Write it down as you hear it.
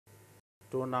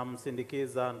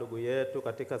tunamsindikiza ndugu yetu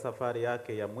katika safari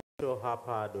yake ya mwisho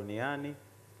hapa duniani.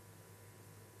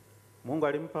 Mungu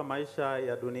alimpa maisha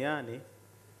ya duniani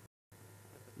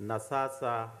na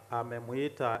sasa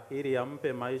amemuita ili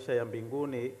ampe maisha ya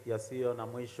mbinguni yasiyo na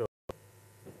mwisho.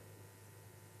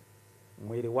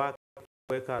 Mwili wake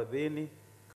weka ardhini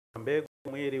kama mbegu,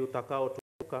 mwili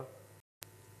utakaotukuka,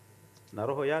 na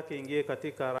roho yake ingie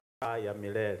katika raha ya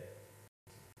milele.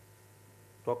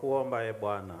 Twakuomba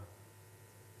Bwana,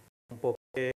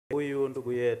 mpokee huyu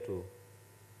ndugu yetu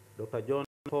Dr. John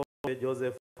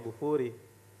Joseph Magufuli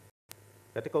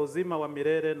katika uzima wa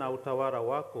milele na utawala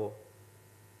wako,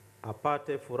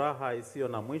 apate furaha isiyo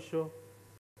na mwisho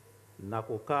na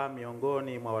kukaa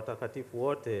miongoni mwa watakatifu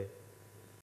wote.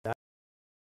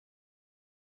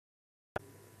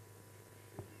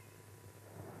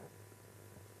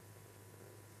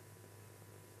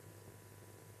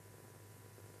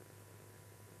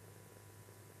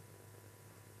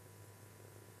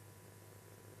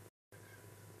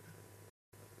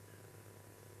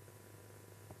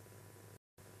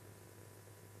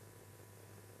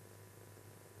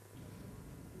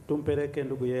 Tumpeleke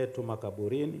ndugu yetu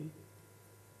makaburini.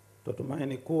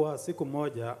 Tutumaini kuwa siku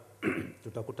moja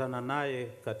tutakutana naye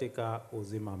katika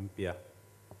uzima mpya.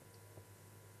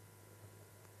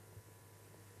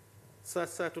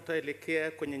 Sasa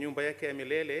tutaelekea kwenye nyumba yake ya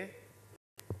milele,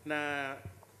 na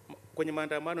kwenye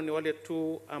maandamano ni wale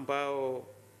tu ambao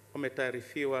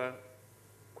wametaarifiwa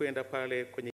kwenda pale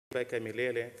kwenye nyumba yake ya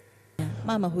milele.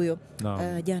 Mama huyo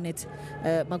Janet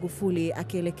Magufuli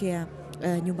akielekea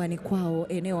nyumbani kwao,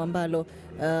 eneo ambalo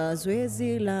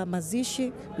zoezi la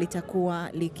mazishi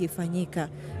litakuwa likifanyika,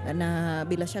 na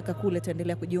bila shaka kule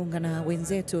tutaendelea kujiunga na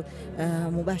wenzetu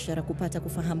mubashara kupata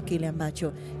kufahamu kile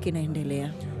ambacho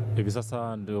kinaendelea. Hivi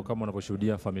sasa ndio kama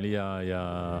unavyoshuhudia familia ya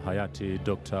hayati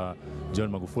Dr. John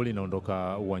Magufuli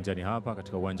inaondoka uwanjani hapa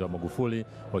katika uwanja wa Magufuli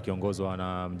wakiongozwa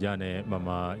na mjane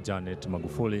mama Janet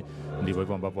Magufuli. Ndivyo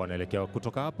hivyo ambapo wanaelekea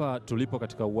kutoka hapa tulipo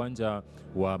katika uwanja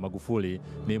wa Magufuli.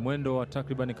 Ni mwendo wa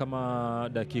takriban kama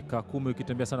dakika 10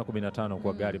 ukitembea sana 15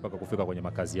 kwa gari mpaka kufika kwenye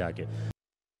makazi yake.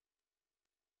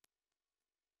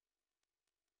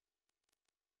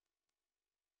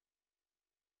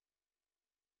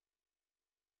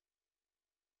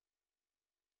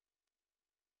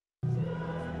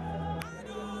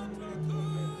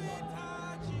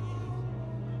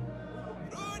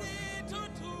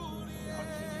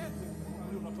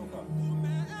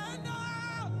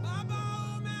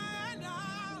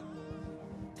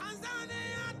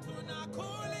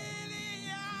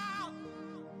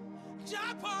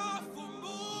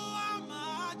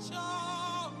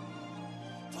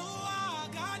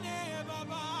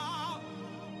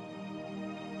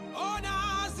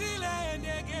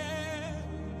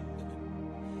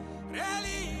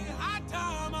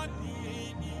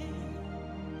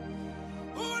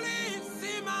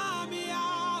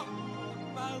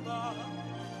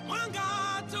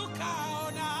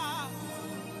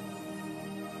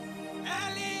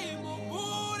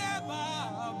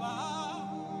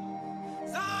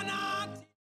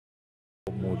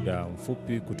 Muda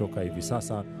mfupi kutoka hivi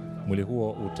sasa mwili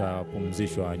huo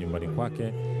utapumzishwa nyumbani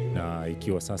kwake, na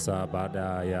ikiwa sasa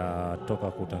baada ya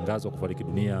toka kutangazwa kufariki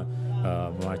dunia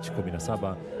Machi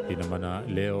 17, ina maana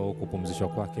leo kupumzishwa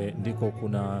kwake ndiko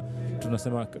kuna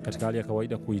tunasema katika hali ya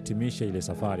kawaida kuhitimisha ile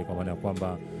safari, kwa maana ya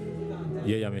kwamba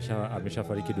yeye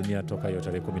ameshafariki dunia toka hiyo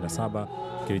tarehe 17.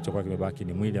 Kilichokuwa kimebaki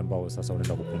ni mwili ambao sasa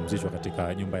unaenda kupumzishwa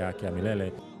katika nyumba yake ya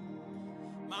milele.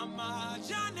 Mama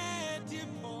Janet,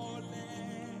 pole,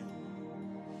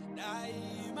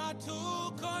 daima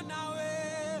tuko nawe,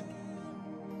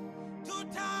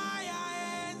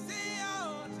 tutayaenzi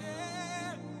yote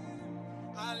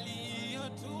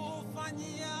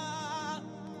aliyotufanyia.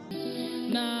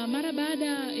 Na mara baada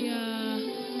ya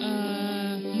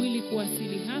mwili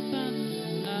kuwasili hapa,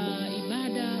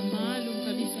 ibada maalum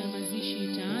kabisa ya mazishi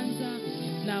itaanza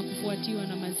na kufuatiwa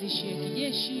na mazishi ya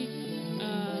kijeshi.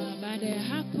 Baada ya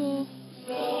hapo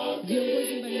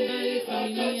viongozi mbalimbali,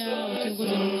 familia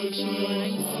wakiongozwa na Mheshimiwa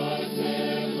Rais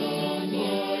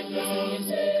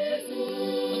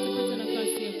watapata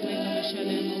nafasi ya kuweka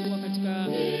mashada ya maua katika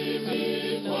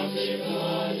kaburi la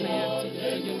Mheshimiwa hayati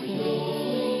John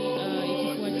Magufuli,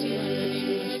 ikifuatiwa na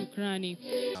neno la shukrani.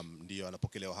 Ndio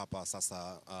anapokelewa hapa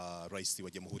sasa Rais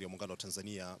wa Jamhuri ya Muungano wa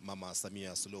Tanzania Mama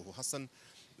Samia Suluhu Hassan,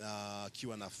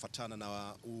 akiwa anafuatana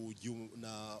na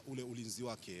ule ulinzi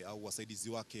wake au wasaidizi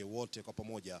wake wote kwa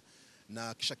pamoja,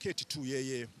 na kisha keti tu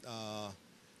yeye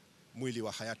mwili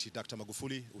wa hayati Dr.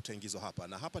 Magufuli utaingizwa hapa,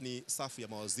 na hapa ni safu ya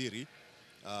mawaziri.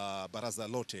 Baraza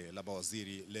lote la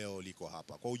mawaziri leo liko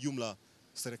hapa. Kwa ujumla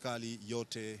serikali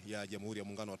yote ya Jamhuri ya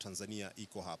Muungano wa Tanzania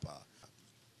iko hapa.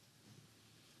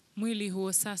 Mwili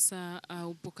huo sasa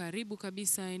upo karibu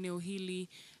kabisa eneo hili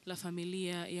la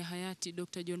familia ya hayati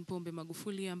Dr. John Pombe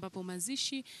Magufuli, ambapo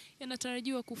mazishi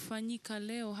yanatarajiwa kufanyika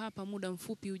leo hapa muda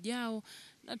mfupi ujao,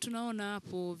 na tunaona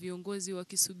hapo viongozi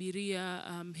wakisubiria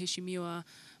mheshimiwa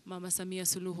Mama Samia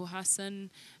Suluhu Hassan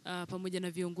pamoja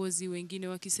na viongozi wengine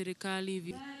wa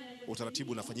kiserikali.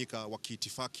 Utaratibu unafanyika wa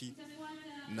kiitifaki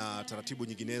na taratibu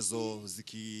nyinginezo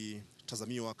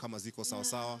zikitazamiwa kama ziko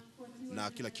sawasawa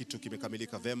na kila kitu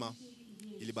kimekamilika vema,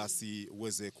 ili basi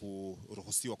uweze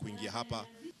kuruhusiwa kuingia hapa.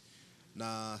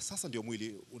 Na sasa ndio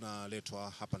mwili unaletwa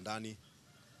hapa ndani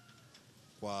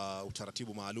kwa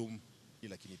utaratibu maalum,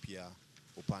 lakini pia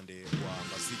upande wa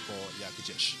maziko ya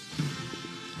kijeshi.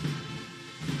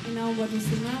 Inaomba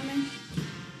tusimame.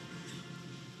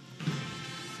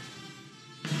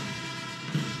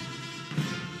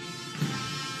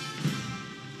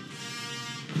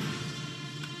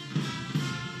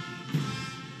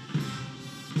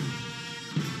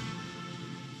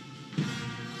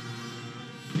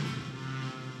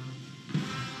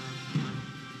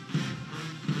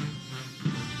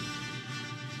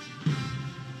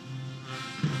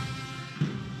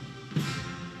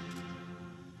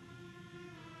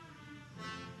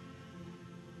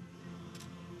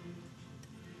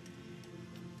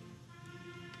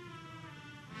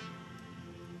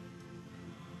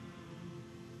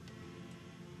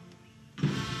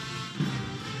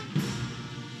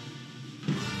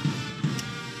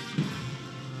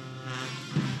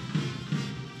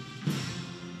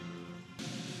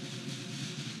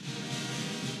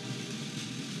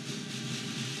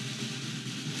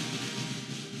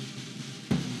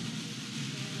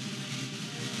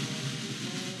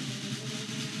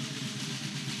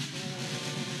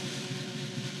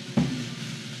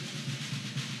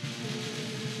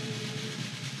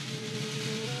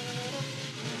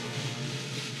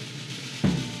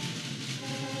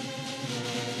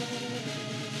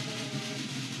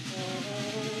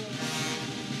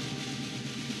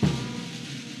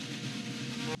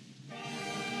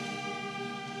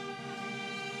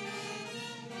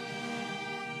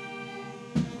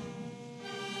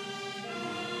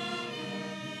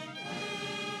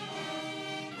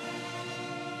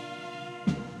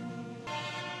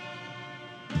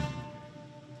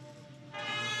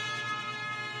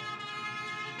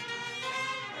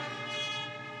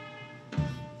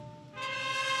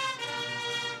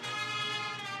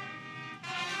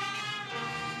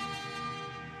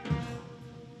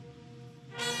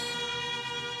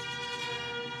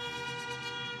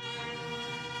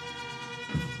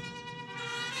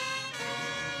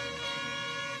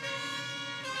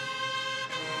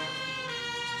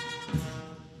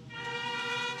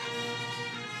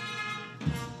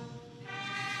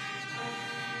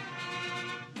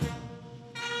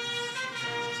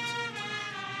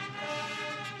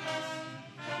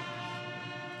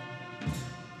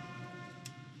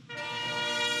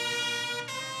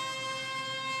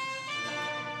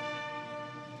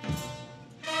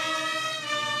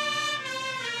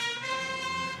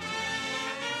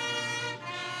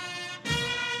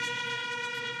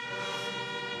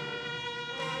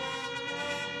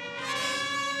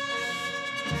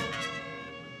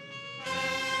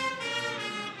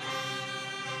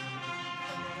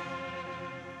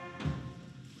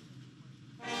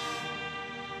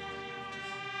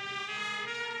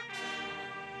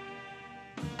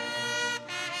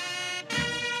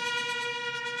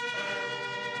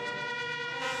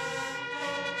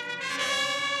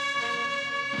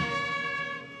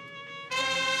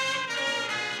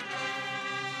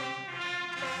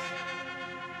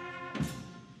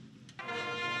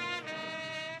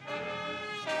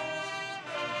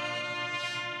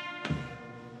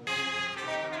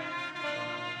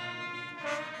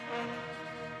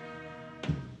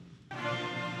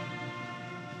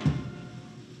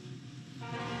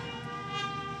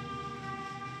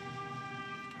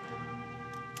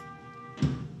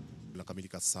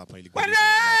 Kamilika sasa hapa ili kuendelea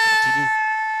na taratibu.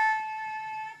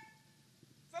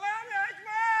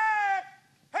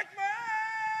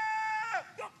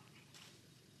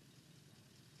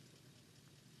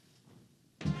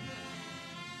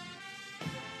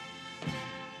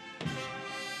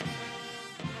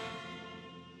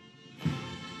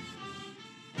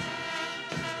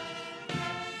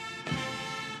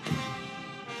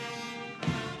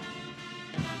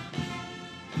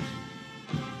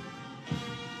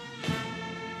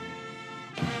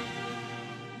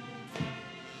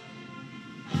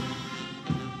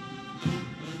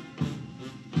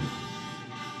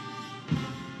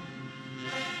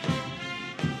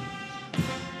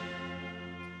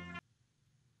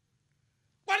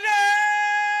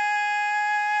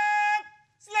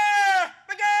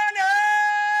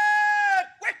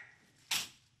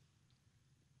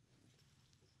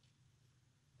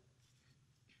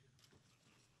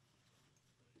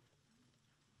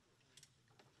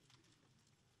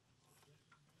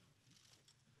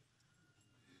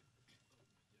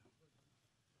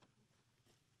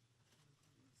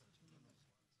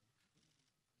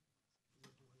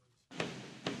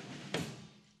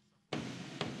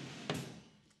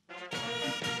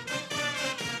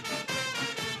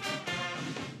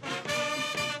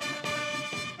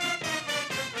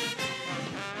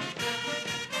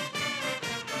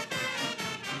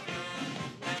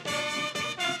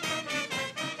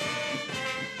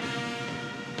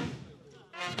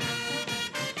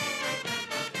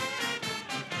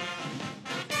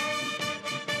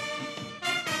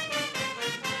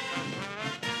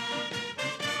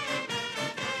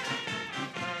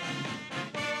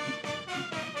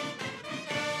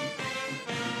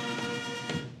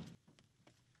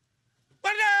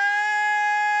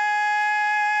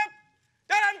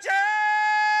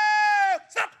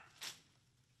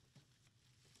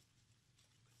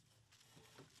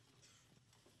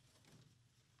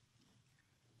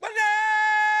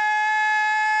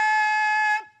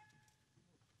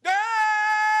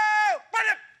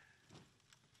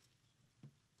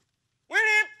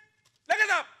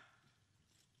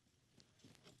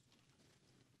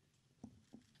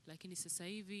 lakini sasa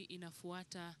hivi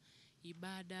inafuata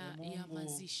ibada ya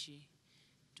mazishi.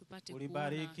 Tupate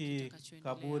ulibariki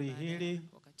kaburi hili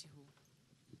wakati huu.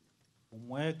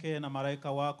 Umweke na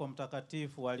malaika wako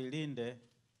mtakatifu walilinde,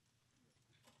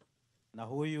 na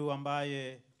huyu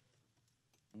ambaye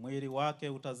mwili wake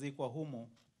utazikwa humu,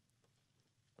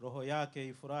 roho yake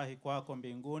ifurahi kwako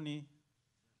mbinguni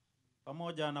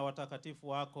pamoja na watakatifu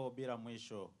wako bila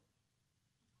mwisho.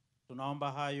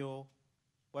 Tunaomba hayo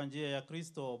kwa njia ya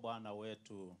Kristo Bwana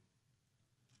wetu.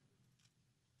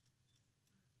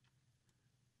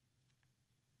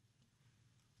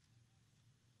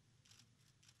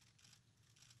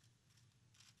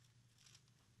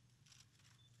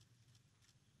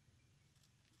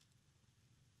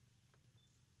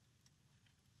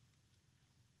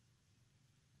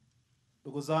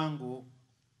 Ndugu zangu,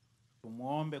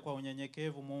 tumuombe kwa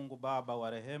unyenyekevu Mungu Baba wa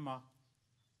rehema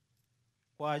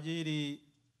kwa ajili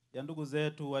ya ndugu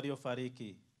zetu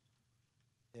waliofariki.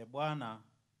 Bwana,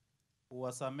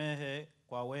 uwasamehe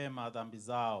kwa wema dhambi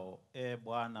zao.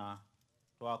 Bwana,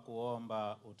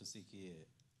 twakuomba utusikie.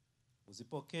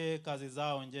 Uzipokee kazi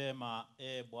zao njema.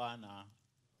 Bwana,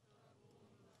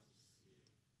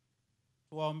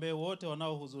 tuwaombee wote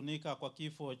wanaohuzunika kwa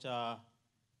kifo cha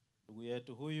ndugu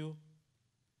yetu huyu.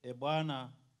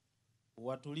 Bwana,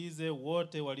 uwatulize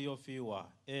wote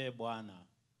waliofiwa. Bwana,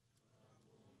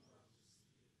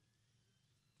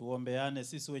 tuombeane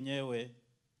sisi wenyewe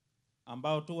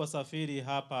ambao tu wasafiri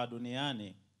hapa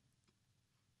duniani.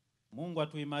 Mungu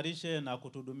atuimarishe na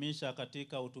kutudumisha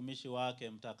katika utumishi wake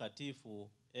mtakatifu.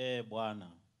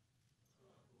 Bwana.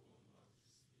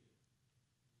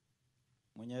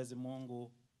 Mwenyezi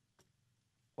Mungu,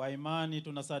 kwa imani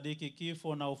tunasadiki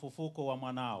kifo na ufufuko wa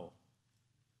mwanao.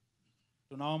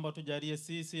 Tunaomba tujalie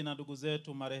sisi na ndugu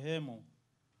zetu marehemu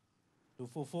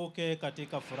tufufuke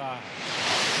katika furaha.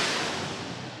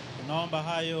 Tunaomba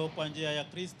hayo kwa njia ya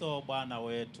Kristo Bwana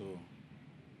wetu.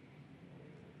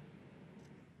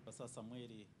 Kwa sasa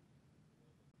mwili.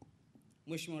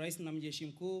 Mheshimiwa Rais na Amiri Jeshi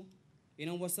Mkuu,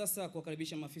 inaomba sasa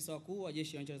kuwakaribisha maafisa wakuu wa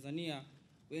Jeshi la Tanzania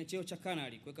wenye cheo cha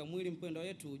kanali kuweka mwili mpendwa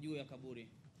wetu juu ya kaburi.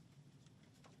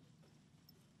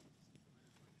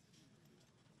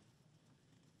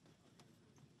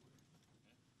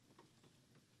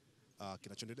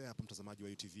 Kinachoendelea hapa mtazamaji wa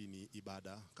UTV ni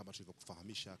ibada kama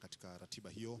tulivyokufahamisha katika ratiba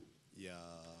hiyo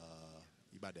ya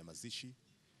ibada ya mazishi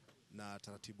na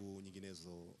taratibu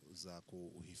nyinginezo za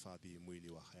kuhifadhi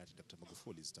mwili wa hayati Dr.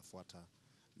 Magufuli zitafuata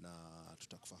na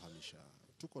tutakufahamisha.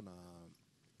 Tuko na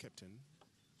Captain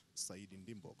Saidi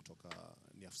Ndimbo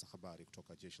ni afisa habari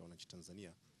kutoka Jeshi la Wananchi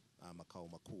Tanzania makao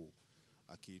makuu,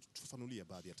 akitufafanulia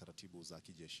baadhi ya taratibu za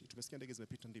kijeshi. Tumesikia ndege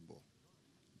zimepita, Ndimbo.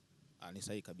 Ni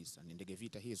sahihi kabisa. Ni ndege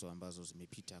vita hizo ambazo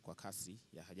zimepita kwa kasi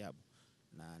ya ajabu,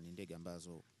 na ni ndege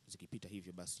ambazo zikipita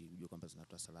hivyo basi ujue kwamba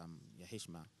zinatoa salamu ya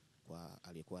heshima kwa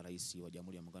aliyekuwa rais wa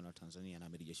Jamhuri ya Muungano wa Tanzania na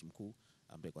Amiri Jeshi Mkuu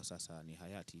ambaye kwa sasa ni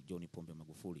hayati John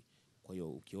Magufuli. Kwa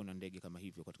hiyo ukiona ndege kama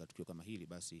hivyo katika tukio kama hili,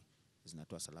 basi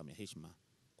zinatoa salamu ya heshima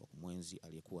kwa kumwenzi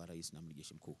aliyekuwa rais na Amiri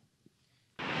Jeshi Mkuu.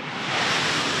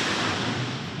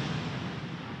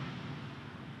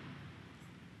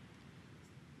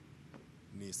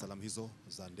 Ni salamu hizo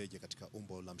za ndege katika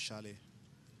umbo la mshale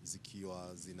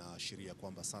zikiwa zinaashiria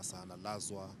kwamba sasa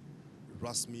analazwa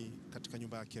rasmi katika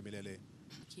nyumba yake ya milele.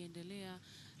 Kiendelea,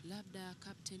 labda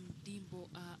Captain Ndimbo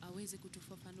aweze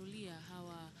kutufafanulia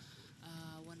hawa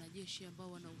wanajeshi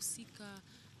ambao wanahusika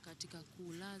katika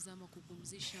kulaza ama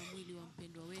kupumzisha mwili wa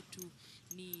mpendwa wetu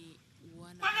ni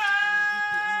wanapatikana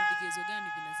vipi ama vigezo gani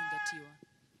vinazingatiwa?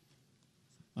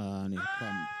 Ni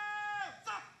kwa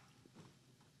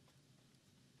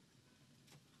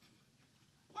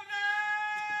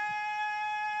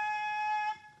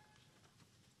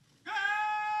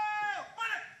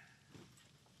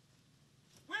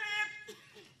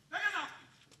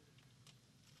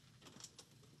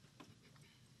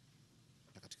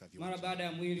Mara baada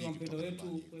ya mwili wa mpendwa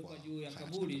wetu kuwekwa juu ya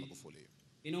kaburi,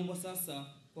 inaomba sasa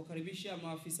kuwakaribisha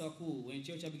maafisa wakuu wenye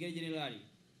cheo cha Brigadier Jenerali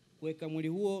kuweka mwili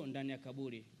huo ndani ya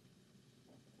kaburi.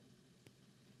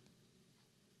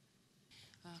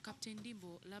 Captain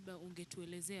Ndimbo, labda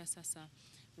ungetuelezea sasa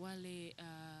wale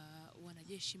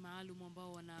wanajeshi maalum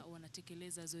ambao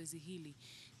wanatekeleza zoezi hili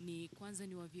ni kwanza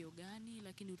ni wa vyeo gani,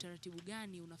 lakini utaratibu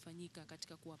gani unafanyika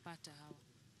katika kuwapata hawa?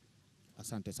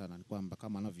 Asante sana. Ni kwamba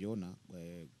kama anavyoona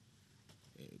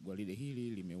gwaride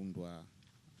hili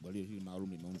maalum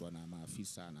limeundwa na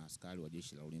maafisa na askari wa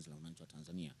Jeshi la Ulinzi la Wananchi wa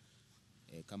Tanzania.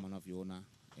 Kama unavyoona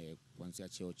kuanzia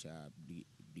cheo cha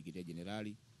Brigadier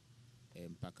Jenerali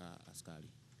mpaka askari.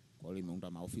 Kwa hiyo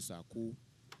limeundwa maafisa wakuu,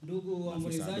 ndugu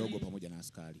waombolezaji, pamoja na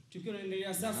askari. Tukio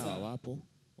linaendelea sasa. Wapo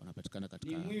wanapatikana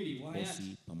katika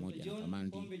kikosi pamoja na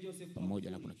kamandi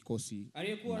pamoja na kuna kikosi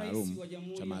maalum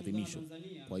cha maadhimisho.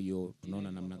 Kwa hiyo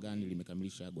tunaona namna gani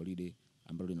limekamilisha gwaride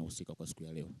ambalo linahusika kwa siku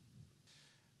ya leo.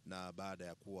 Na baada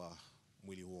ya kuwa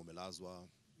mwili huo umelazwa,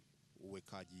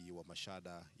 uwekaji wa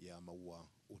mashada ya maua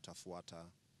utafuata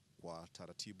kwa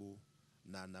taratibu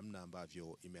na namna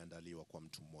ambavyo imeandaliwa kwa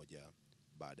mtu mmoja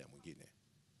baada ya mwingine.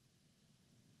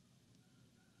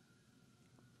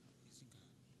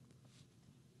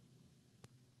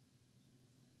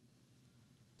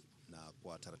 Na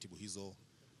kwa taratibu hizo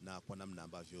na kwa namna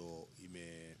ambavyo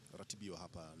imeratibiwa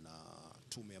hapa na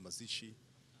tume ya mazishi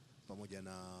pamoja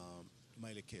na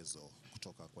maelekezo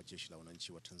kutoka kwa Jeshi la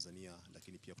Wananchi wa Tanzania,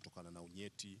 lakini pia kutokana na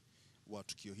unyeti wa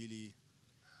tukio hili,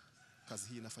 kazi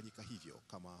hii inafanyika hivyo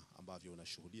kama ambavyo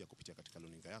unashuhudia kupitia katika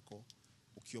luninga yako,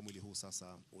 ukiwa mwili huu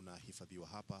sasa unahifadhiwa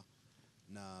hapa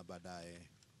na baadaye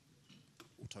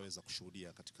utaweza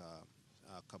kushuhudia katika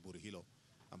kaburi hilo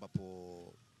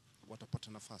ambapo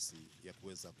watapata nafasi ya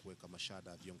kuweza kuweka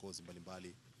mashada viongozi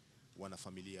mbalimbali,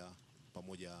 wanafamilia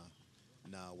pamoja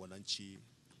na wananchi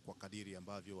kwa kadiri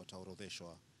ambavyo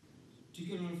wataorodheshwa.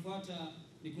 Tukio linalofuata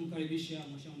ni kumkaribisha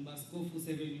Mhashamu Askofu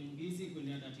Seven Mungizi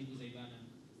kuendelea taratibu za ibada.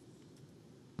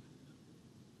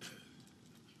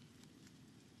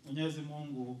 Mwenyezi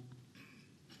Mungu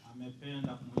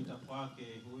amependa kumuita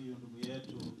kwake huyu ndugu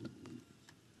yetu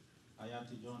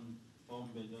hayati John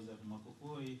Pombe Joseph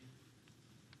Magufuli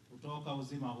kutoka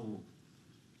uzima huu.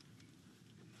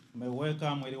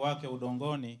 Umeweka mwili wake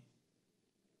udongoni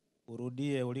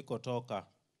urudie ulikotoka.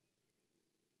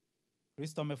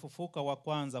 Kristo amefufuka wa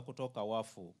kwanza kutoka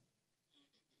wafu.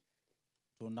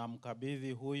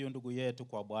 Tunamkabidhi huyu ndugu yetu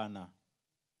kwa Bwana.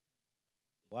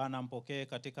 Bwana mpokee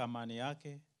katika amani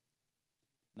yake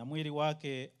na mwili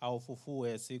wake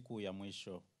aufufue siku ya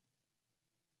mwisho.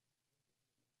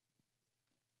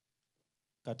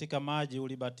 Katika maji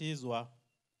ulibatizwa,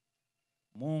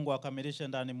 Mungu akamilishe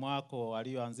ndani mwako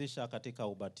aliyoanzisha katika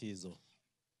ubatizo.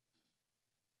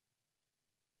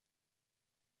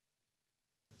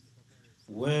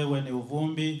 Wewe ni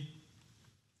uvumbi,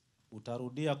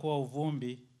 utarudia kuwa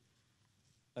uvumbi,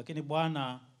 lakini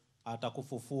Bwana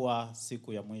atakufufua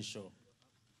siku ya mwisho.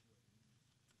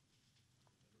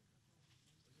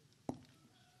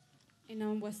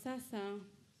 Inaombwa sasa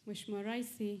Mheshimiwa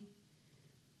Rais,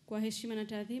 kwa heshima na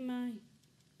taadhima,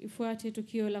 ifuate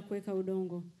tukio la kuweka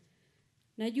udongo.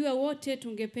 Najua wote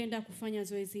tungependa kufanya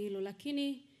zoezi hilo,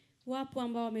 lakini wapo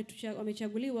ambao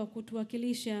wamechaguliwa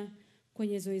kutuwakilisha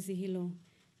kwenye zoezi hilo.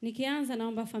 Nikianza,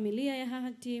 naomba familia ya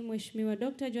hayati Mheshimiwa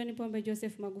Dr. John Pombe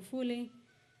Joseph Magufuli,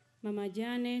 Mama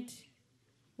Janet,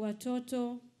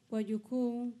 watoto,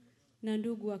 wajukuu na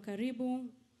ndugu wa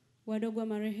karibu, wadogo wa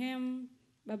marehemu,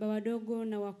 baba wadogo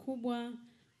na wakubwa,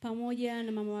 pamoja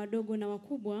na mama wadogo na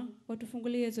wakubwa,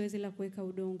 watufungulie zoezi la kuweka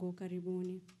udongo.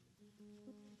 Karibuni.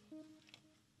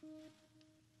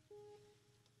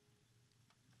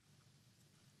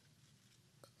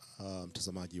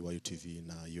 Mtazamaji wa UTV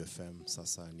na UFM,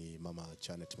 sasa ni Mama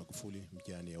Janet Magufuli,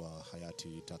 mjane wa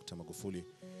hayati Dr. Magufuli,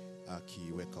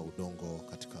 akiweka udongo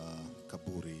katika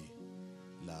kaburi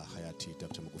la hayati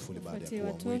Dr. Magufuli baada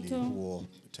ya kuwa mwili huo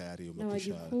tayari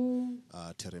umekwisha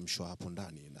teremshwa hapo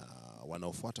ndani. Na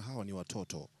wanaofuata hawa ni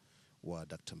watoto wa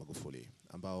Dr. Magufuli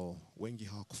ambao wengi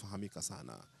hawakufahamika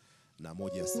sana, na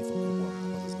moja ya sifa kubwa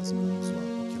ambazo zinazungumzwa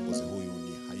kwa kiongozi huyu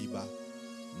ni haiba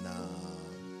na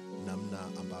namna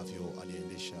ambavyo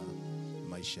aliendesha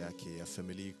maisha yake ya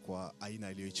family kwa aina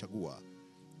aliyoichagua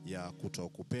ya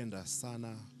kutokupenda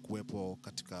sana kuwepo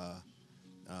katika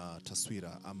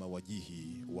taswira ama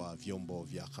wajihi wa vyombo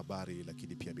vya habari,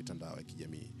 lakini pia mitandao ya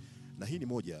kijamii. Na hii ni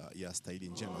moja ya staili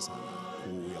njema sana,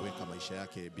 kuyaweka maisha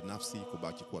yake binafsi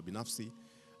kubaki kuwa binafsi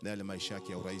na yale maisha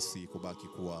yake ya uraisi kubaki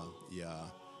kuwa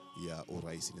ya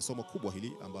uraisi. Ni somo kubwa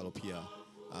hili ambalo pia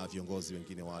viongozi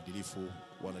wengine waadilifu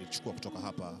wanalichukua kutoka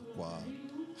hapa kwa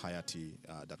hayati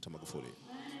Dr. Magufuli.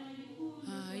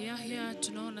 Yahya,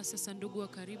 tunaona sasa ndugu wa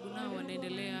karibu nao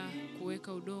wanaendelea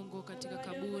kuweka udongo katika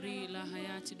kaburi la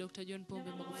hayati Dr. John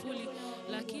Pombe Magufuli,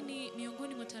 lakini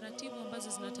miongoni mwa taratibu ambazo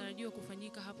zinatarajiwa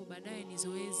kufanyika hapo baadaye ni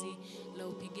zoezi la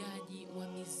upigaji wa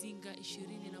mizinga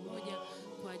 21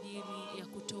 kwa ajili ya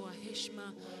kutoa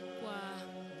heshima kwa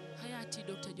hayati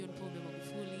Dr. John Pombe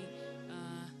Magufuli,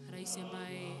 rais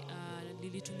ambaye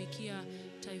lilitumikia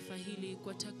taifa hili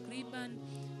kwa takriban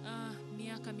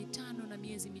miaka 5 na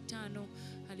miezi 5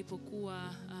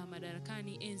 alipokuwa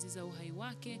madarakani enzi za uhai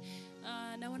wake,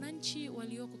 na wananchi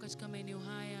walioko katika maeneo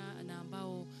haya na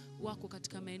ambao wako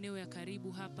katika maeneo ya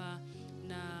karibu hapa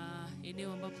na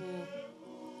eneo ambapo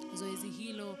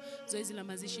zoezi la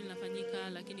mazishi linafanyika,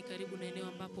 lakini karibu na eneo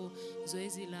ambapo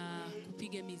zoezi la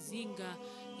kupiga mizinga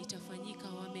itafanyika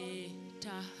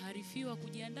wametaharifiwa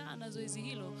kujiandaa na zoezi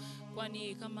hilo,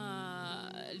 kwani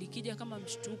kama likija kama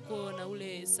mshtuko na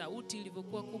ule sauti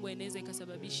ilivyokuwa kubwa inaweza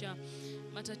ikasababisha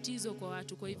matatizo kwa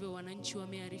watu. Kwa hivyo wananchi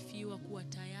wamearifiwa kuwa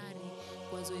tayari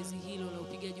kwa zoezi hilo la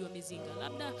upigaji wa mizinga.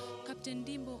 Labda Captain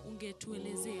Dimbo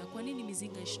ungetuelezea kwa nini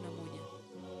mizinga 21?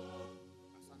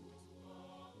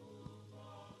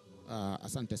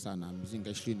 Asante sana. Mizinga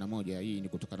 21 hii ni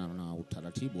kutokana na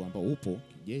utaratibu ambao upo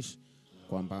kijeshi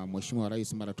kwamba Mheshimiwa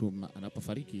Rais mara tu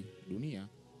anapofariki dunia,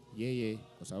 yeye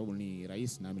kwa sababu ni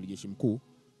rais na amiri jeshi mkuu,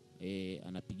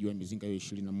 anapigiwa mizinga hiyo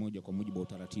 21 kwa mujibu wa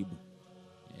utaratibu.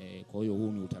 Kwa hiyo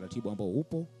huu ni utaratibu ambao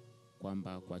upo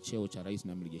kwamba kwa cheo cha rais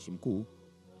na amiri jeshi mkuu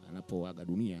anapoaga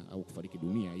dunia au kufariki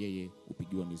dunia, yeye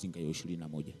upigiwa mizinga hiyo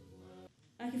 21.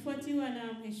 Akifuatiwa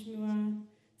na Mheshimiwa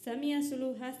Samia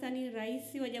Suluhu Hassan,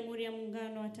 Rais wa Jamhuri ya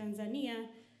Muungano wa Tanzania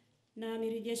na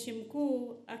amiri jeshi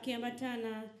mkuu,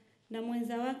 akiambatana na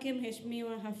mwenza wake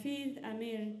Mheshimiwa Hafidh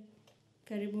Amir.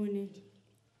 Karibuni.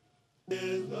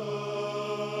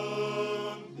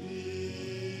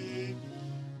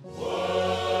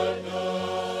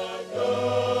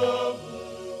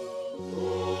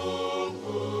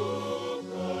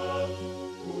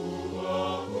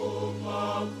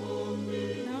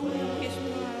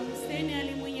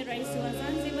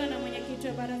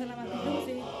 Baraza la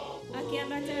Mapinduzi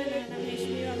akiambatana na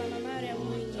Mheshimiwa Mama Maria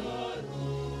Mwinyi.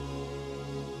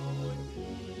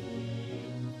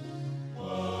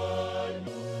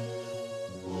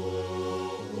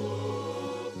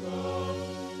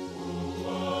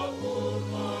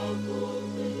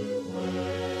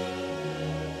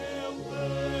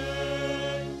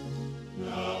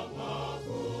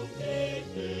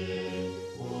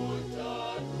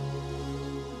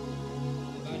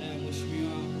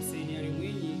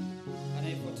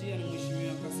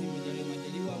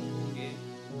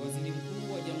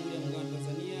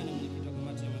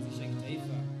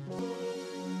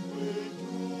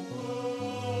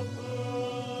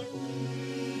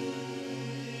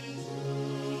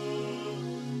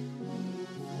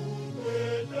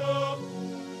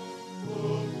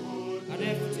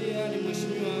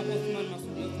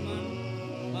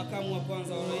 Makamu wa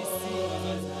kwanza wa rais wa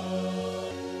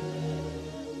Zanzibar.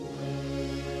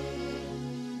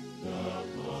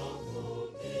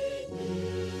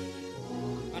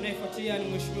 Anayefuatia ni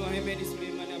Mheshimiwa Hemed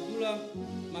Suleiman Abdullah,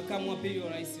 makamu wa pili wa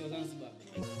rais wa Zanzibar.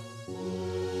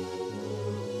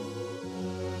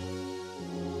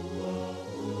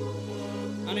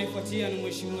 Anayefuatia ni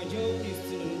Mheshimiwa Joe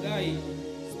Christine Ngai,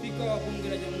 Spika wa Bunge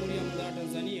la Jamhuri ya Muungano wa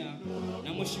Tanzania,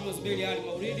 na Mheshimiwa Zuberi Ali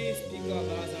Maulidi, Spika wa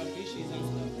Baraza la Wawakilishi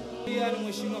Zanzibar. Pia ni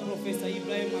Mheshimiwa Profesa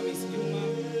Ibrahim Hamisi Juma,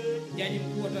 Jaji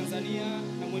Mkuu wa Tanzania,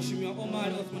 na Mheshimiwa Omar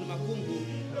Othman Makungu,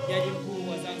 Jaji Mkuu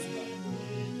wa Zanzibar.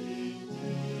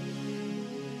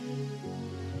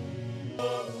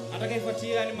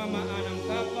 Atakayefuatia ni Mama Ana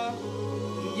Mkapa,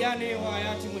 mjane wa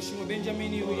hayati Mheshimiwa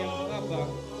Benjamin William Mkapa,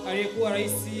 aliyekuwa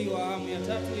rais wa awamu ya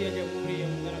 3 ya Jamhuri ya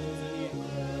Muungano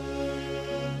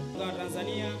wa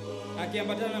Tanzania,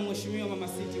 akiambatana na Mheshimiwa Mama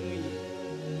Siti Mwinyi.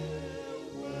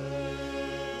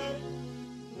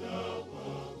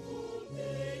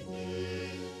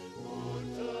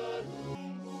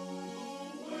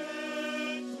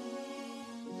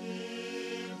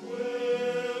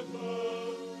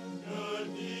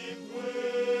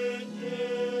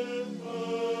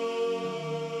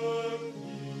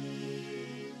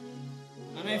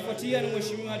 Anayefuatia ni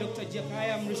Mheshimiwa Dr.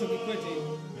 Jakaya Mrisho Kikwete,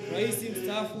 Rais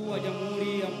mstaafu wa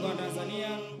Jamhuri ya Muungano wa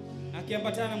Tanzania,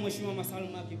 akiambatana na Mheshimiwa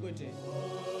Masalma Kikwete.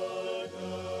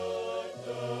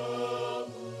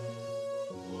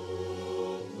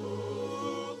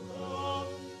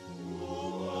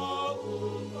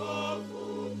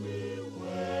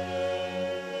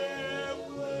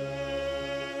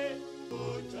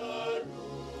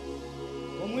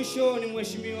 Wa mwisho ni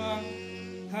Mheshimiwa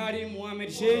Hari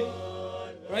Mohamed Sheikh,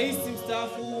 Rais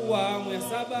mstaafu wa awamu ya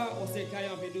 7 wa Serikali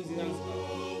ya Mapinduzi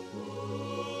Zanzibar.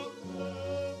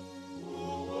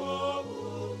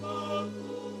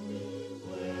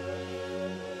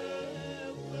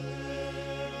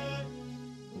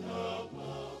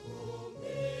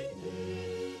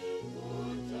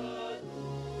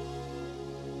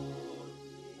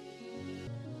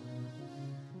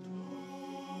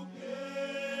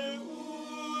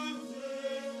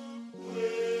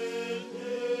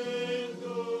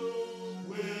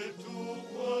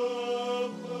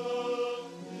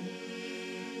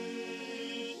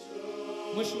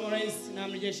 Mheshimiwa Rais na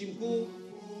Amiri Jeshi Mkuu,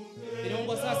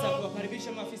 inaomba sasa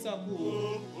kuwakaribisha maafisa wakuu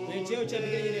wenye cheo cha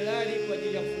Brigedia Jenerali kwa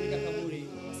ajili ya kufunika kaburi.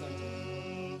 Asante.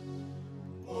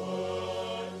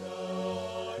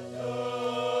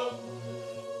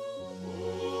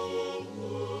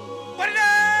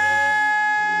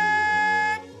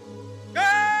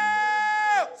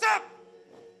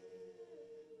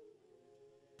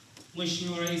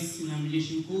 Mheshimiwa Rais na Amiri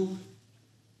Jeshi Mkuu,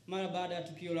 mara baada ya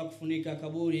tukio la kufunika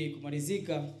kaburi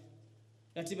kumalizika,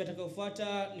 ratiba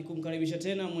itakayofuata ni kumkaribisha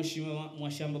tena Mheshimiwa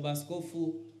Mwashamba Baba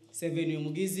Askofu Seven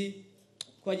Mugizi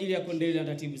kwa ajili ya kuendelea na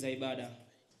taratibu za ibada.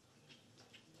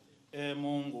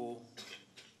 Mungu,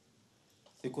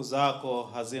 siku zako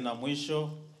hazina mwisho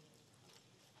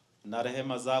na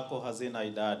rehema zako hazina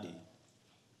idadi.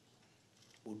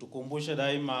 Utukumbushe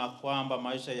daima kwamba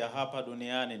maisha ya hapa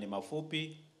duniani ni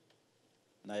mafupi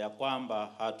na ya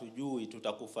kwamba hatujui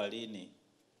tutakufa lini.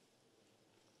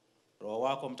 Roho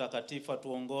wako Mtakatifu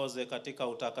tuongoze katika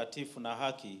utakatifu na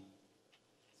haki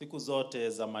siku zote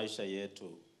za maisha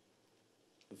yetu.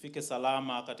 Tufike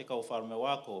salama katika ufalme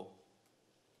wako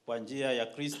kwa njia ya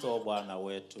Kristo Bwana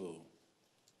wetu.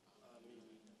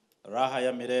 Raha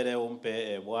ya milele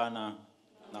umpe Bwana,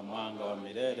 na mwanga wa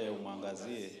milele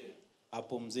umwangazie,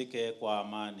 apumzike kwa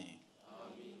amani.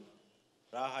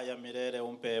 Raha ya milele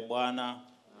umpe Bwana,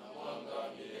 na mwanga wa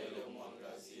milele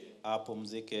umwangazie,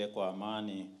 apumzike kwa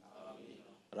amani.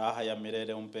 Raha ya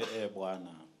milele umpe Bwana,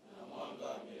 na mwanga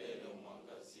wa milele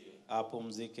umwangazie,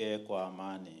 apumzike kwa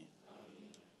amani.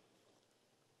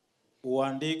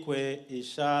 Uandikwe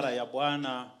ishara ya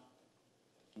Bwana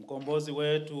mkombozi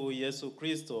wetu Yesu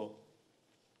Kristo,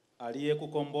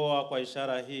 aliyekukomboa kwa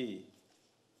ishara hii,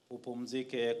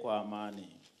 upumzike kwa amani.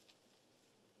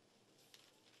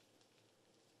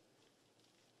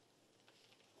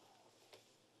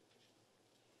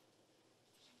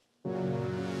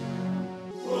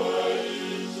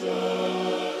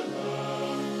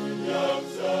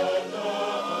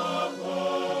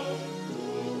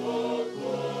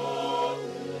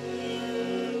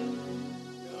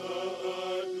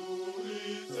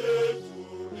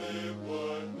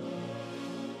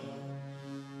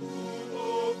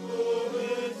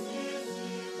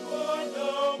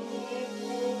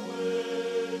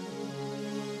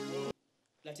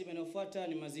 Ratiba inayofuata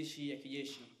ni mazishi ya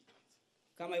kijeshi.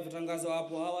 Kama ilivyotangazwa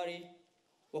hapo awali,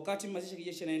 wakati mazishi ya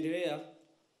kijeshi yanaendelea,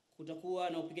 kutakuwa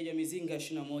na upigaji wa mizinga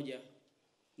 21.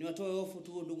 Niwatoe hofu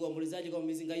tu ndugu waombolezaji kwa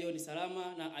mizinga hiyo ni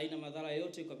salama na haina madhara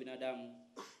yoyote kwa binadamu.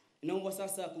 Ninaomba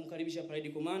sasa kumkaribisha parade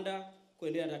commander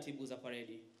kuendelea na taratibu za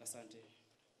parade. Asante.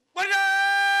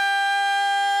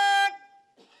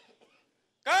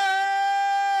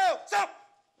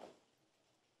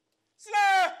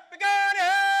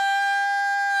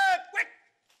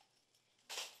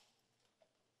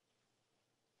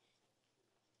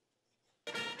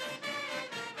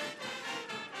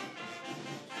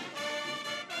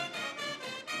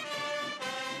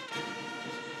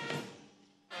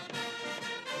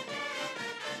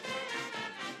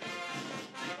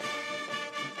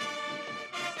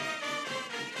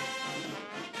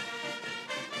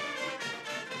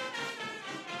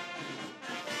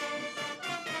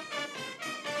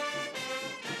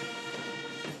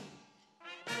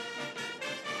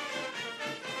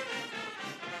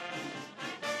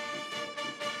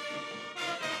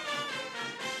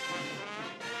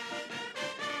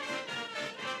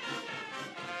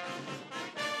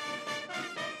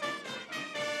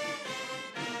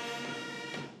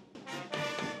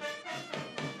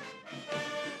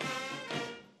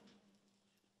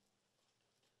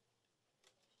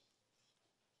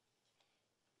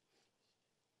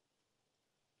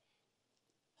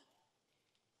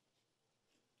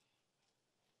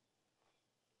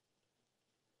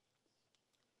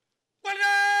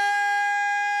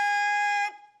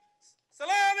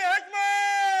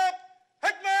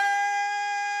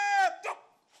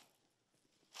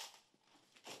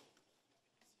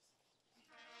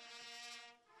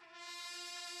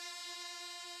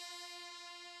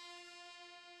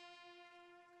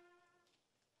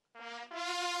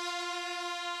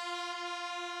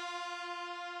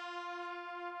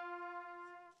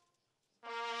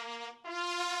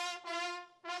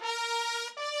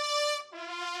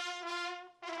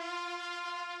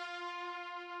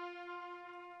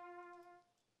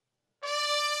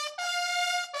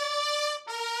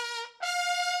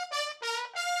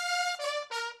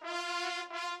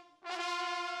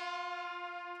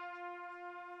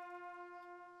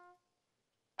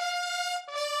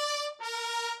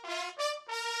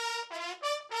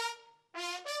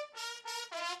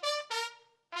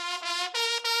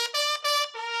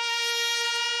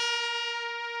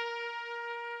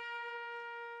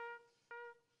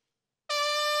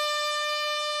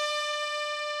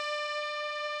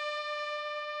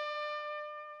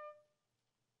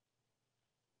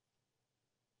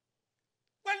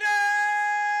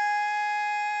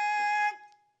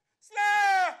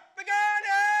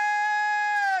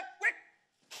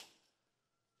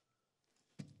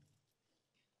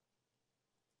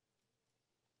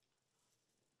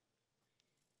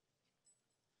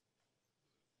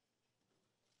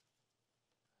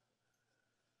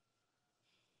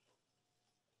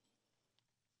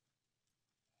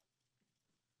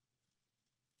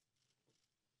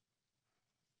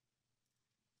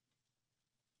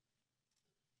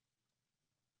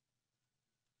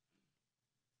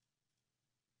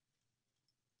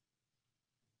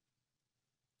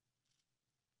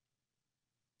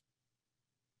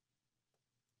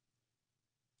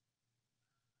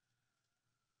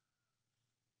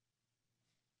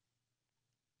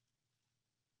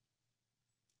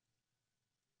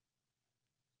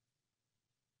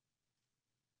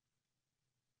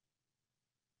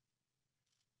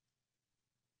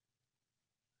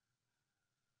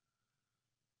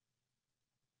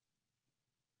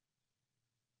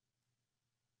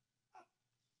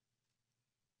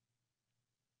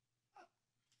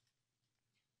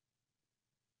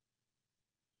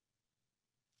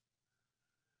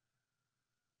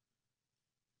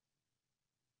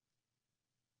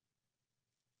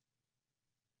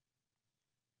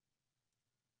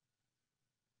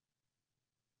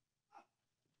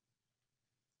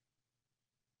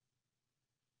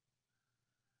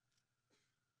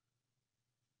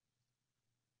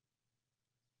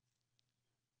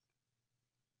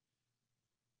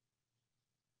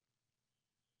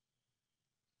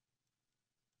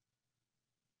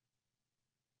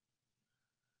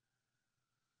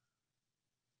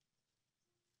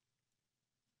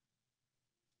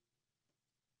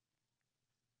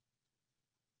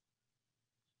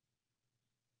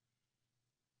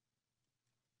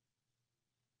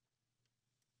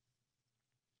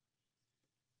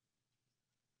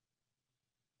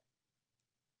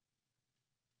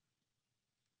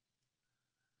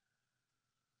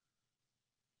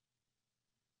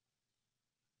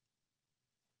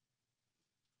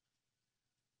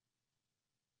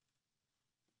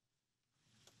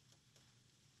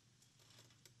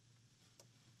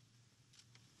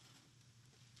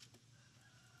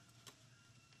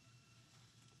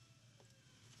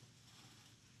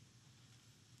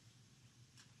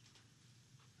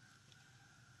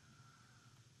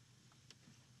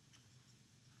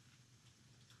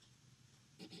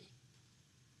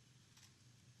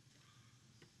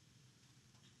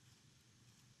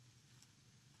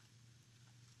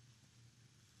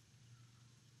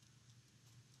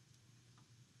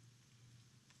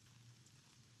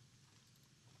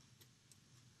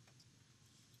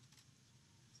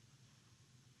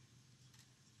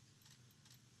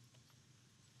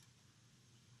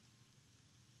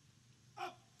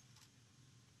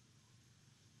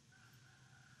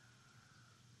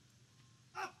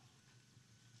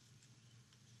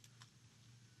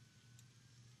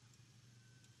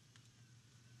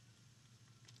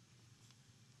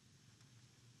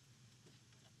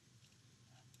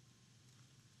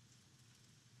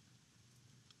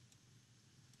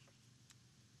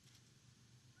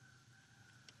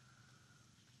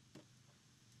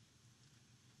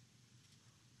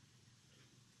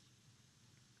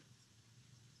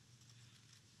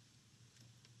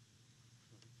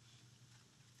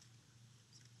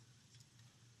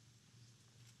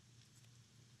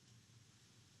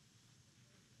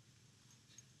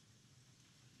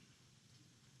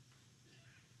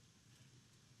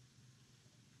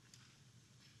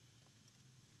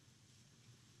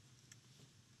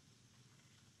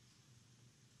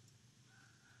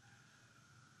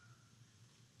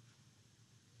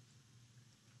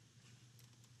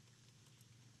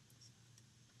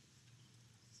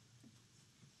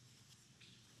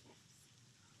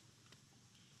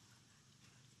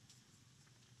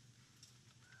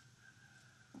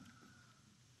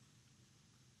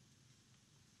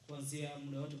 kuanzia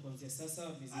muda wote kuanzia sasa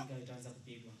mizinga itaanza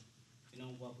kupigwa.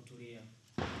 Ninaomba kutulia.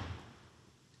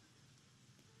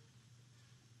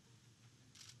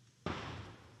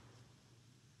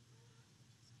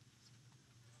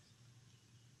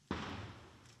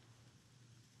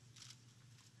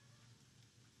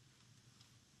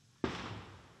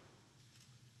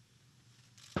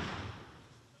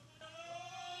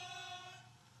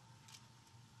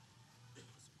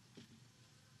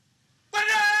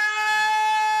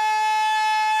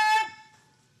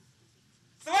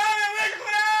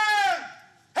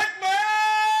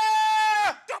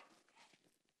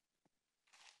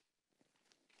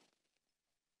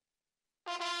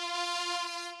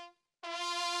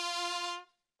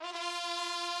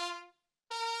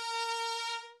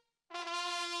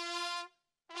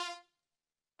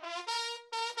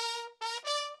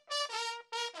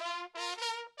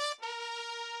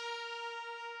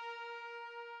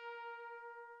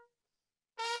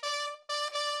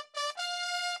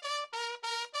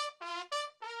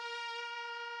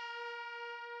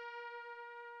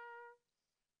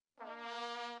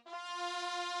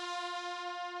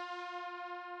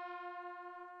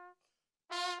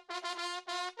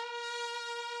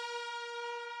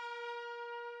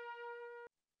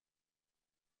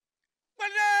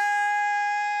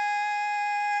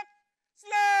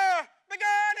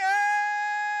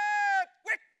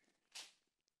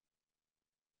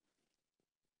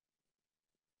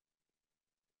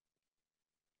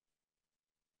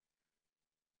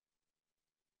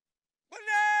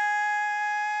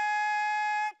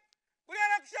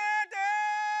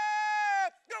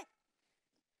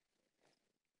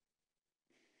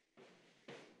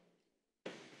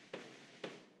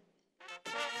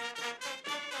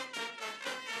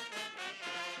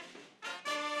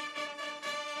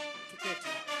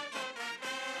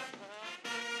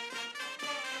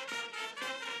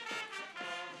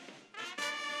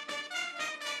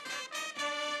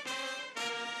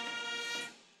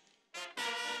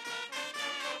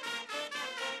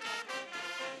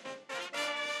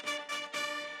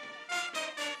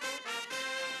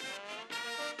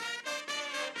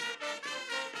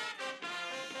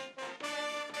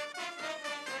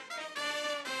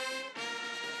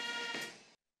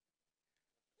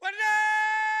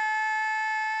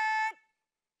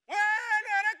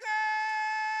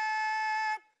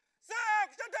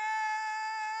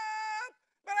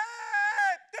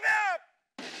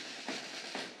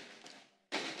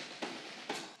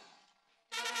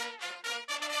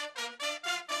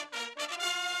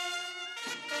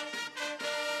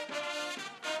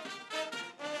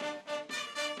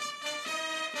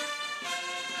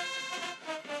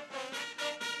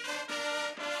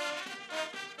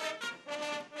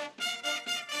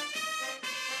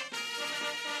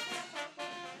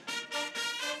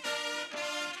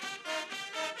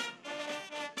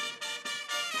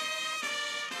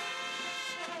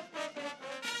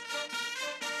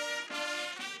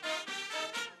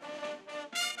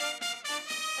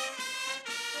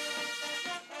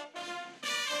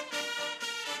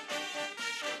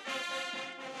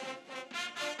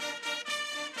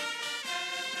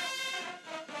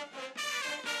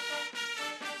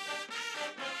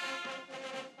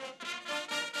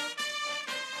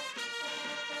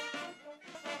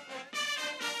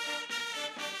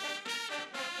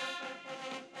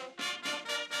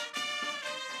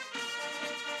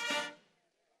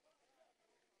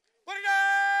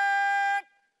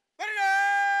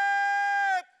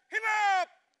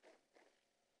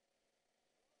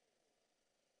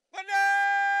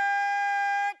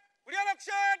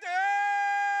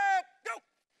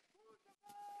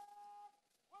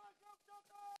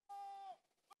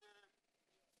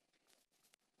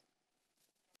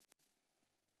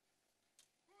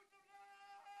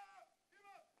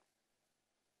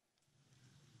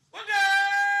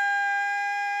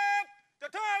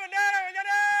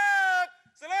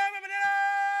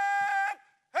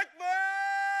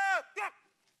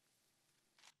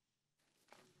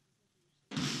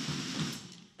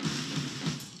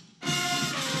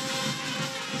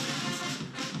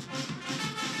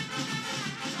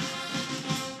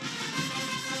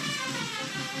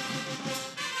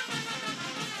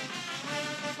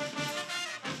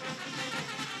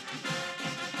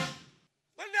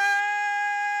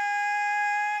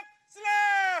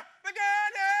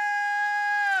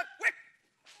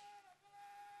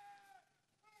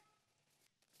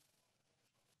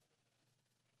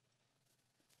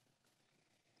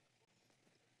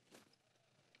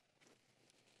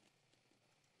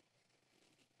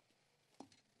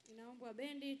 Naomba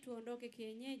bendi tuondoke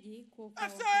kienyeji kwa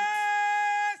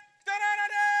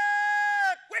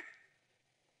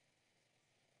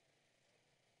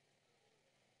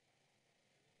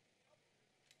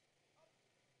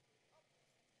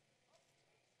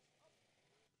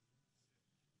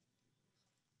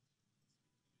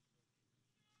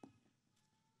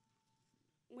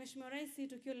Mheshimiwa Rais,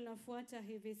 tukio linafuata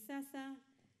hivi sasa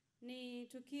ni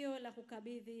tukio la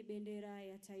kukabidhi bendera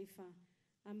ya taifa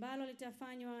ambalo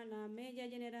litafanywa na Meja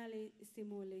Jenerali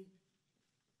Simuli.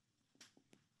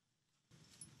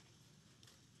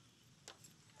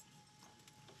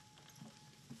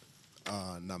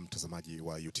 Na mtazamaji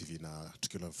wa UTV, na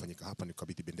tukio linalofanyika hapa ni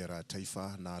kukabidhi bendera ya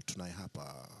taifa, na tunaye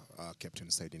hapa Captain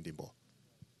Said Ndimbo.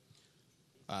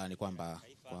 Ni kwamba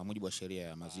kwa mujibu wa sheria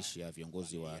ya mazishi ya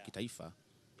viongozi wa kitaifa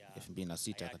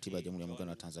 2006 Katiba ya Jamhuri ya Muungano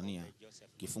wa Tanzania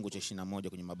kifungu cha 21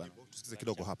 kwenye mabano. Tusikize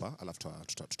kidogo hapa alafu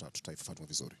tutaifafanua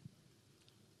vizuri.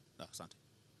 Asante.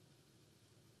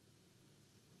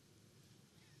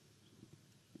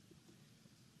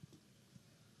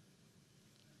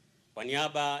 Kwa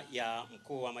niaba ya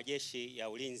Mkuu wa Majeshi ya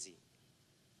Ulinzi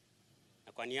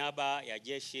na kwa niaba ya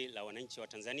Jeshi la Wananchi wa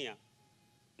Tanzania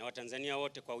na Watanzania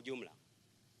wote kwa ujumla,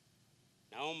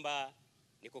 naomba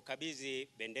nikukabidhi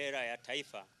bendera ya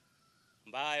taifa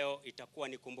ambayo itakuwa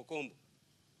ni kumbukumbu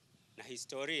na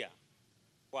historia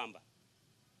kwamba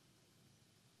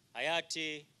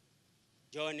hayati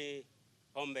John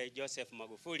Pombe Joseph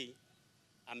Magufuli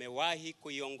amewahi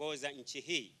kuiongoza nchi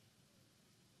hii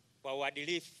kwa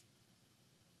uadilifu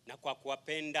na kwa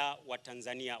kuwapenda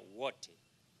Watanzania wote.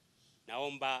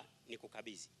 Naomba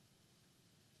nikukabidhi.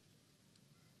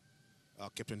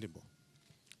 Captain Ndimbo.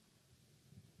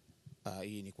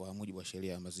 Hii ni kwa mujibu wa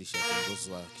sheria ya mazishi ya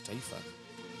viongozi wa kitaifa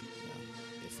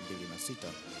 2006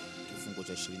 kifungu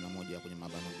cha 21 kwenye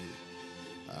mabano mbili.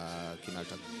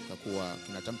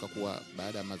 Kinatamka kuwa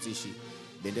baada ya mazishi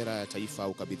bendera ya taifa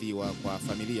ukabidhiwa kwa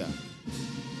familia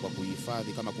kwa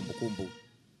kuhifadhi kama kumbukumbu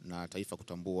na taifa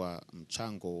kutambua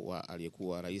mchango wa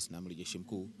aliyekuwa rais na amiri jeshi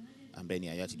mkuu ambaye ni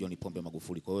hayati John Pombe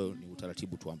Magufuli. Kwa hiyo ni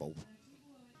utaratibu tu ambao upo.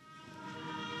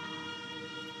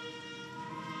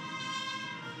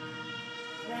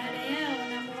 Baada yao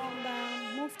namuomba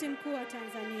Mufti Mkuu wa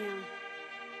Tanzania.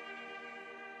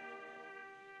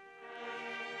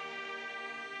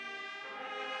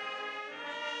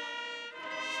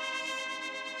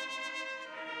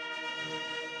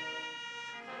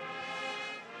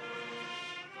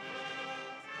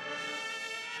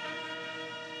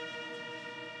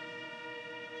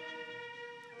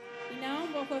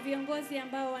 Inaomba kwa viongozi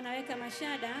ambao wanaweka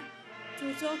mashada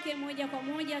tutoke moja kwa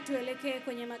moja tuelekee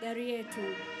kwenye magari yetu.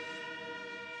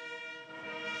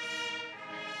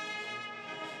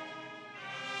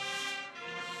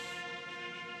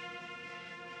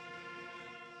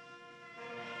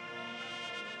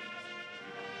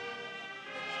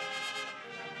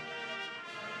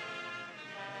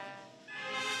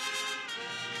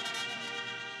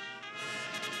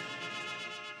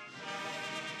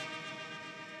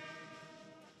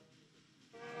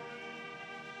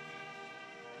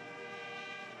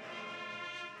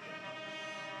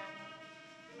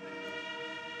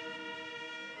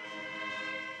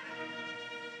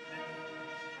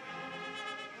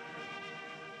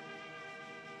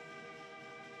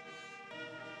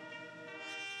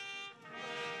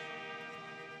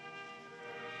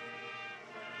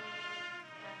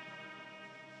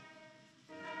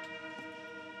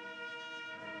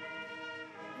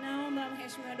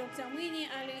 Mheshimiwa Dr.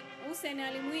 Hussein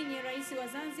Ali Mwinyi, Rais wa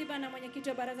Zanzibar na Mwenyekiti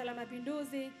wa Baraza la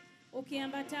Mapinduzi,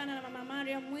 ukiambatana na Mama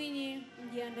Mariam Mwinyi,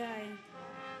 mjiandae.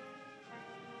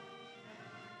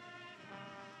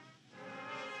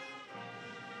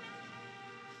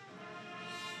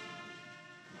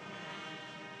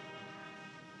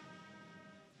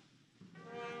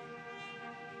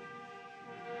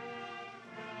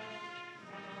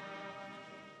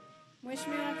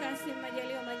 Mheshimiwa Kassim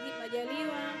Majaliwa,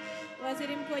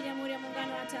 Waziri Mkuu wa Jamhuri ya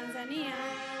Muungano wa Tanzania,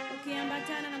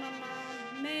 ukiambatana na Mama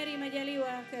Mary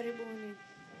Majaliwa, karibuni.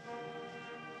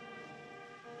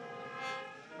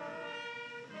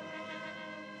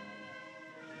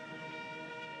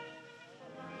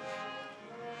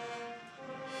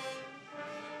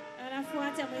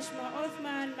 Anafuata Mheshimiwa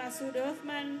Othman Masoud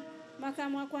Othman,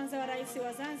 Makamu wa Kwanza wa Rais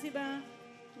wa Zanzibar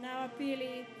na wa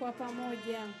pili kwa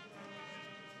pamoja.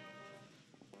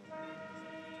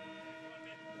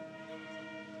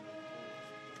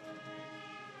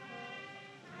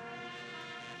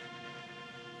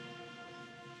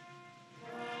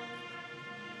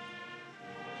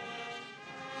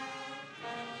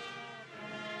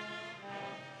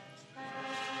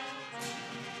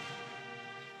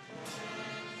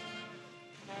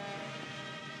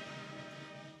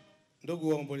 Ndugu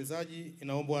waombolezaji,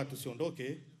 inaombwa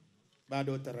tusiondoke,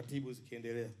 bado taratibu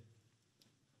zikiendelea.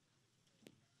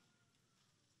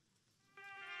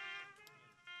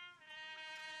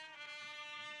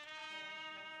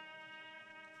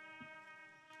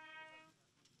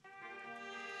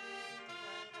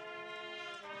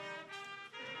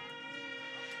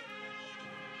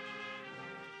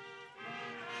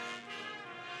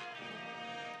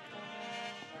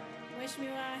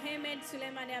 Mheshimiwa Hemed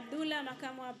Suleiman Abdullah,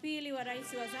 makamu wa pili wa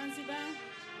rais wa Zanzibar,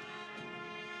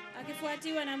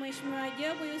 akifuatiwa na Mheshimiwa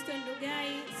Job Houston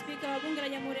Ndugai, spika wa Bunge la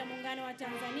Jamhuri ya Muungano wa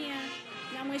Tanzania,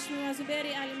 na Mheshimiwa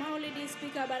Zuberi Ali Maulidi,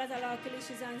 spika wa Baraza la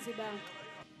Wawakilishi Zanzibar.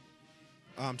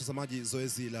 Mtazamaji,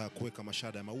 zoezi la kuweka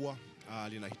mashada ya maua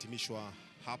linahitimishwa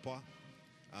hapa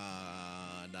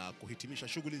na kuhitimisha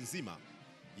shughuli nzima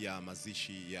ya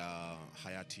mazishi ya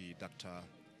hayati Dr.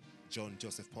 John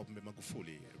Joseph Pombe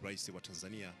Magufuli, rais wa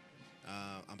Tanzania,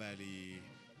 ambaye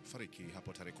alifariki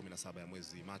hapo tarehe 17 ya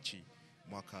mwezi Machi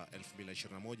mwaka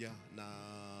 2021,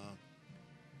 na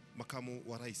makamu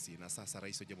wa rais na sasa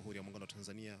rais wa Jamhuri ya Muungano wa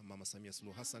Tanzania Mama Samia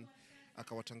Suluhu Hassan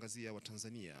akawatangazia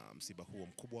Watanzania msiba huo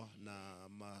mkubwa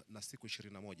na siku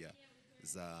 21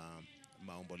 za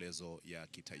maombolezo ya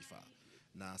kitaifa.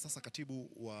 Na sasa katibu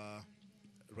wa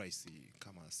rais,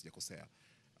 kama sijakosea,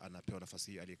 anapewa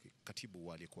nafasi hii, katibu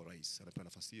wa aliyekuwa rais anapewa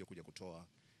nafasi hiyo kuja kutoa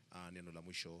neno la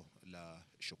mwisho la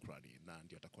shukrani, na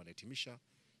ndio atakuwa anahitimisha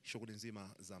shughuli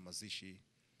nzima za mazishi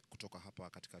kutoka hapa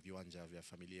katika viwanja vya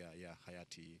familia ya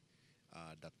hayati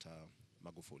Dr.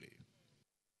 Magufuli.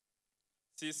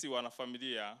 Sisi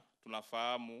wanafamilia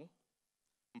tunafahamu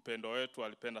mpendo wetu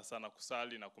alipenda sana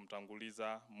kusali na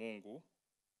kumtanguliza Mungu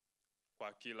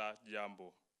kwa kila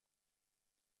jambo.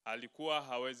 Alikuwa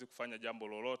hawezi kufanya jambo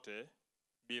lolote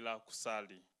bila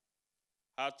kusali.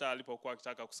 Hata alipokuwa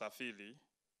akitaka kusafiri,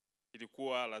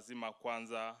 ilikuwa lazima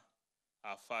kwanza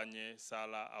afanye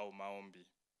sala au maombi.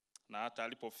 Na hata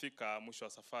alipofika mwisho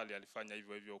wa safari alifanya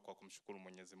hivyo hivyo kwa kumshukuru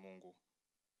Mwenyezi Mungu.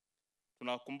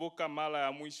 Tunakumbuka mara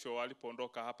ya mwisho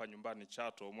alipoondoka hapa nyumbani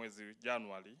Chato mwezi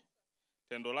Januari,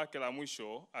 tendo lake la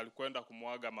mwisho alikwenda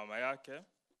kumuaga mama yake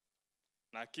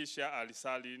na kisha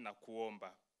alisali na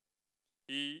kuomba.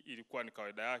 Hii ilikuwa ni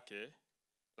kawaida yake,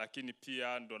 lakini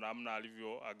pia ndo namna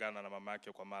alivyoagana na mama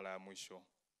yake kwa mara ya mwisho.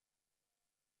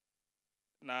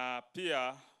 Na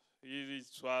pia hili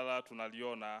swala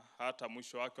tunaliona hata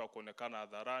mwisho wake wa kuonekana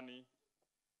hadharani,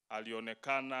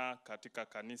 alionekana katika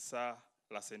kanisa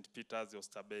la St. Peter's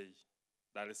Oysterbay,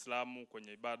 Dar es Salaam,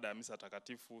 kwenye ibada ya misa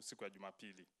takatifu siku ya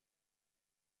Jumapili.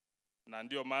 Na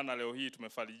ndio maana leo hii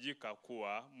tumefarijika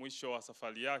kuwa mwisho wa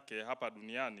safari yake hapa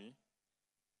duniani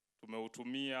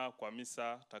tumeutumia kwa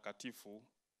misa takatifu,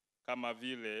 kama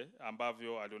vile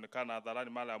ambavyo alionekana hadharani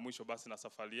mara ya mwisho, basi na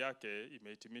safari yake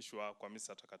imehitimishwa kwa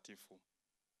misa takatifu.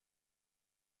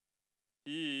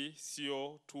 Hii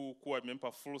sio tu kuwa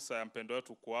imempa fursa ya mpendo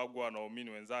wetu kuagwa na waumini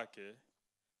wenzake,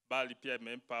 bali pia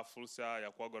imempa fursa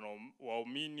ya kuagwa na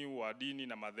waumini wa dini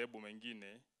na madhehebu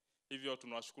mengine. Hivyo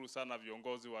tunawashukuru sana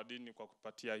viongozi wa dini kwa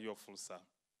kupatia hiyo fursa.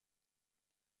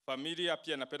 Familia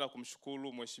pia napenda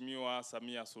kumshukuru Mheshimiwa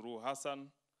Samia Suluhu Hassan,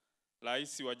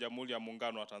 rais wa Jamhuri ya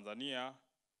Muungano wa Tanzania,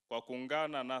 kwa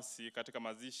kuungana nasi katika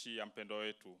mazishi ya mpendo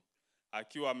wetu,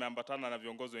 akiwa ameambatana na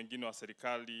viongozi wengine wa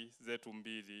serikali zetu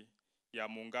mbili, ya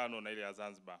Muungano na ile ya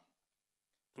Zanzibar.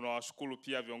 Tunawashukuru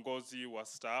pia viongozi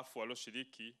wastaafu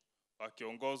walioshiriki,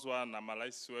 wakiongozwa na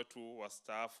marais wetu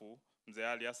wastaafu Mzee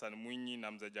Ali Hassan Mwinyi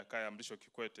na Mzee Jakaya Mrisho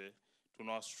Kikwete.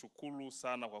 Tunawashukuru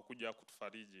sana kwa kuja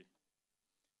kutufariji.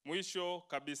 Mwisho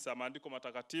kabisa, maandiko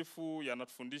matakatifu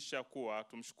yanatufundisha kuwa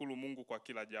tumshukuru Mungu kwa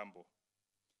kila jambo.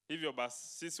 Hivyo basi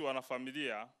sisi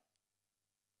wanafamilia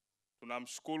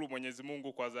tunamshukuru Mwenyezi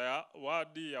Mungu kwa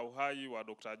zawadi ya uhai wa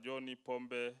Dr. John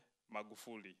Pombe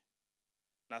Magufuli.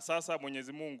 Na sasa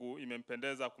Mwenyezi Mungu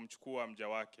imempendeza kumchukua mja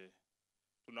wake.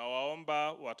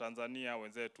 Tunawaomba Watanzania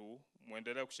wenzetu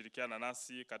muendelee kushirikiana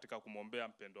nasi katika kumwombea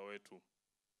mpendwa wetu.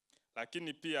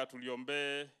 Lakini pia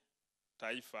tuliombee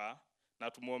taifa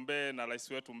na tumuombee na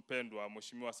rais wetu mpendwa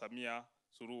Mheshimiwa Samia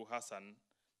Suluhu Hassan,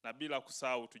 na bila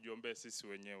kusahau tujiombee sisi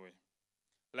wenyewe.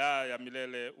 Raha ya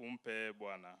milele umpe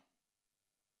Bwana,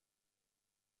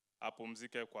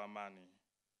 apumzike kwa amani.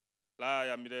 Raha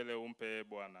ya milele umpe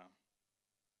Bwana,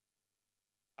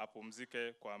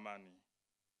 apumzike kwa amani.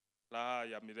 Raha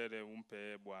ya milele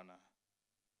umpe Bwana,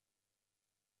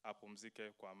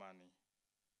 apumzike kwa amani.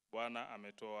 Bwana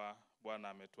ametoa, Bwana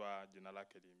ametoa, jina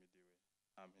lake lihimidiwe.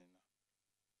 Amen.